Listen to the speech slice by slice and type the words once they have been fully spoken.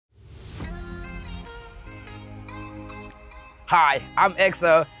Hi, I'm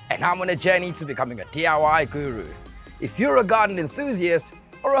EXO, and I'm on a journey to becoming a DIY guru. If you're a garden enthusiast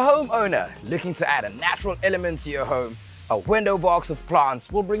or a homeowner looking to add a natural element to your home, a window box with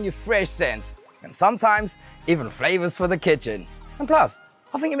plants will bring you fresh scents and sometimes even flavors for the kitchen. And plus,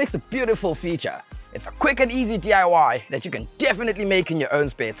 I think it makes a beautiful feature. It's a quick and easy DIY that you can definitely make in your own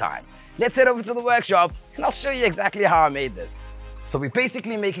spare time. Let's head over to the workshop and I'll show you exactly how I made this. So we're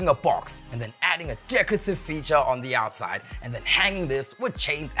basically making a box and then adding a decorative feature on the outside and then hanging this with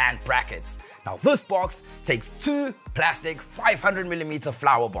chains and brackets. Now this box takes 2 plastic 500mm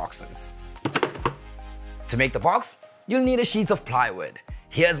flower boxes. To make the box, you'll need a sheet of plywood.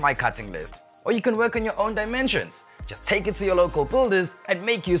 Here's my cutting list. Or you can work on your own dimensions. Just take it to your local builders and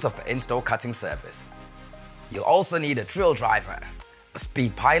make use of the in-store cutting service. You'll also need a drill driver, a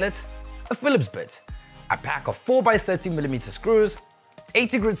speed pilot, a Phillips bit, a pack of 4x30mm screws,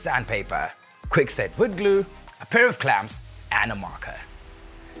 80 grit sandpaper, quick set wood glue, a pair of clamps, and a marker.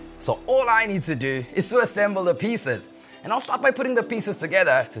 So all I need to do is to assemble the pieces, and I'll start by putting the pieces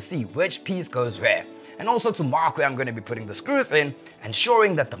together to see which piece goes where, and also to mark where I'm going to be putting the screws in,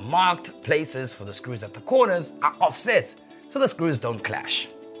 ensuring that the marked places for the screws at the corners are offset so the screws don't clash.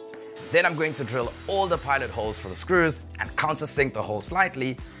 Then I'm going to drill all the pilot holes for the screws and countersink the hole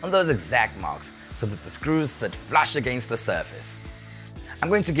slightly on those exact marks so that the screws sit flush against the surface. I'm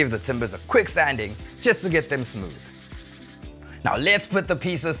going to give the timbers a quick sanding just to get them smooth. Now let's put the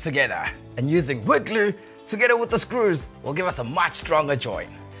pieces together, and using wood glue together with the screws will give us a much stronger joint.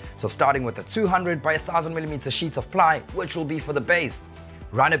 So starting with a 200x1000mm sheet of ply, which will be for the base,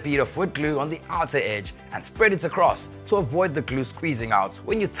 run a bead of wood glue on the outer edge and spread it across to avoid the glue squeezing out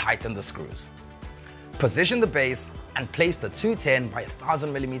when you tighten the screws. Position the base and place the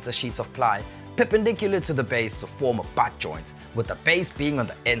 210x1000mm sheets of ply perpendicular to the base to form a butt joint, with the base being on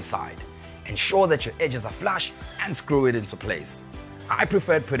the inside. Ensure that your edges are flush and screw it into place. I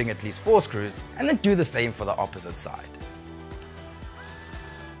preferred putting at least 4 screws and then do the same for the opposite side.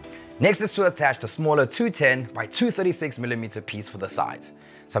 Next is to attach the smaller 210x236mm piece for the sides.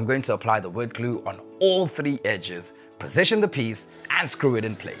 So I'm going to apply the wood glue on all 3 edges, position the piece and screw it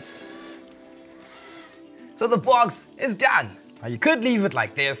in place. So the box is done. Now you could leave it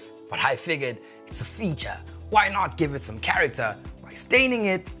like this, but I figured it's a feature. Why not give it some character by staining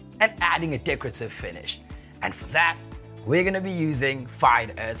it and adding a decorative finish? And for that, we're going to be using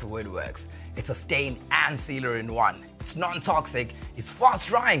Fired Earth Woodworks. It's a stain and sealer in one. It's non-toxic, it's fast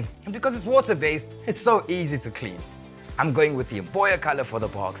drying, and because it's water-based, it's so easy to clean. I'm going with the Emboyer color for the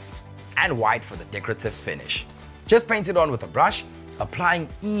box and white for the decorative finish. Just paint it on with a brush, applying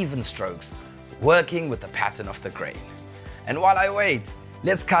even strokes, working with the pattern of the grain. And while I wait,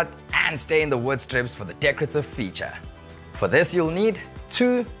 let's cut and stain the wood strips for the decorative feature. For this you'll need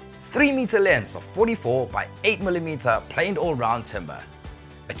 2 3-meter lengths of 44x8mm planed all-round timber,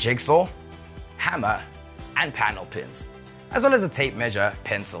 a jigsaw, hammer, and panel pins, as well as a tape measure,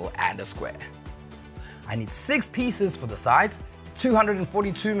 pencil, and a square. I need 6 pieces for the sides,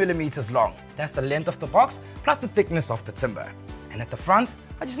 242mm long. That's the length of the box plus the thickness of the timber. And at the front,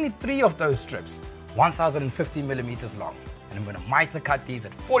 I just need 3 of those strips, 1050mm long. And I'm going to miter cut these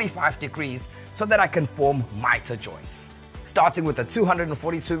at 45 degrees so that I can form miter joints. Starting with the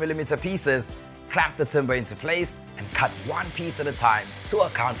 242mm pieces, clamp the timber into place and cut 1 piece at a time to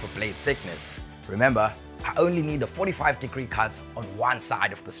account for blade thickness. Remember, I only need the 45-degree cuts on one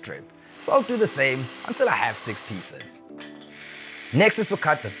side of the strip, so I'll do the same until I have 6 pieces. Next is to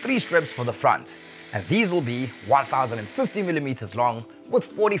cut the 3 strips for the front, and these will be 1050mm long with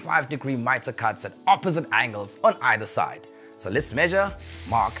 45-degree miter cuts at opposite angles on either side. So let's measure,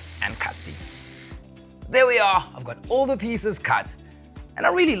 mark, and cut these. There we are, I've got all the pieces cut, and I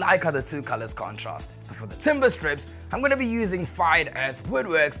really like how the 2 colors contrast. So for the timber strips, I'm going to be using Fired Earth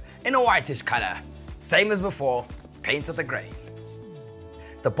Woodworks in a whitish color. Same as before, paint with the grain.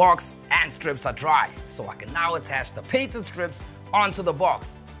 The box and strips are dry, so I can now attach the painted strips onto the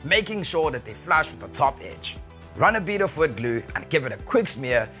box, making sure that they flush with the top edge. Run a bead of wood glue and give it a quick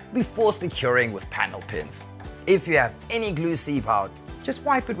smear before securing with panel pins. If you have any glue seep out, just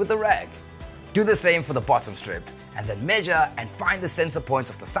wipe it with a rag. Do the same for the bottom strip, and then measure and find the center point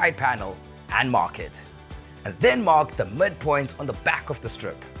of the side panel and mark it. And then mark the midpoint on the back of the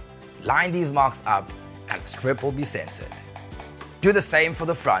strip. Line these marks up and the strip will be centered. Do the same for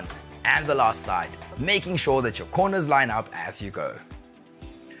the front and the last side, making sure that your corners line up as you go.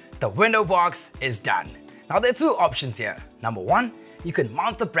 The window box is done. Now there are 2 options here. Number 1, you can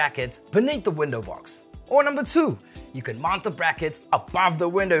mount the bracket beneath the window box. Or number 2, you can mount the brackets above the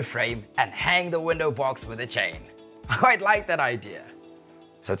window frame and hang the window box with a chain. I quite like that idea.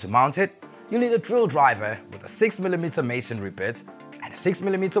 So to mount it, you'll need a drill driver with a 6mm masonry bit and a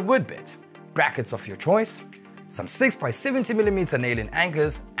 6mm wood bit, brackets of your choice, some 6x70mm nailing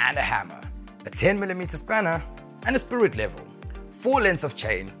anchors and a hammer, a 10mm spanner and a spirit level, 4 lengths of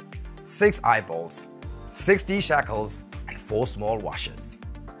chain, 6 eye bolts, 6 D-shackles and 4 small washers.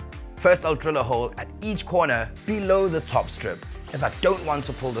 First I'll drill a hole at each corner below the top strip, as I don't want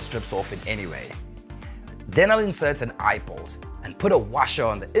to pull the strips off in any way. Then I'll insert an eye bolt and put a washer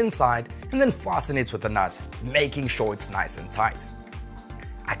on the inside and then fasten it with a nut, making sure it's nice and tight.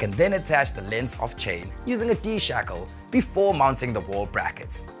 I can then attach the lengths of chain using a D-shackle before mounting the wall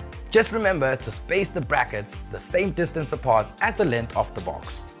brackets. Just remember to space the brackets the same distance apart as the length of the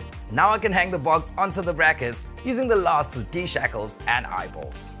box. Now I can hang the box onto the brackets using the last 2 D-shackles and eye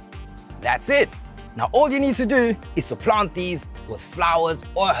bolts. That's it! Now all you need to do is to plant these with flowers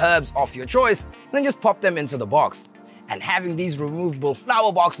or herbs of your choice, then just pop them into the box. And having these removable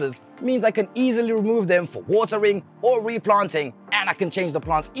flower boxes means I can easily remove them for watering or replanting, and I can change the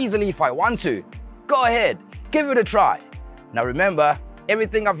plants easily if I want to. Go ahead, give it a try. Now remember,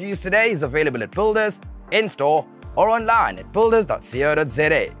 everything I've used today is available at Builders, in-store, or online at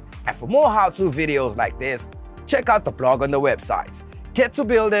builders.co.za. And for more how-to videos like this, check out the blog on the website. Get to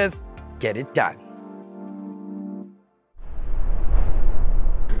Builders, get it done.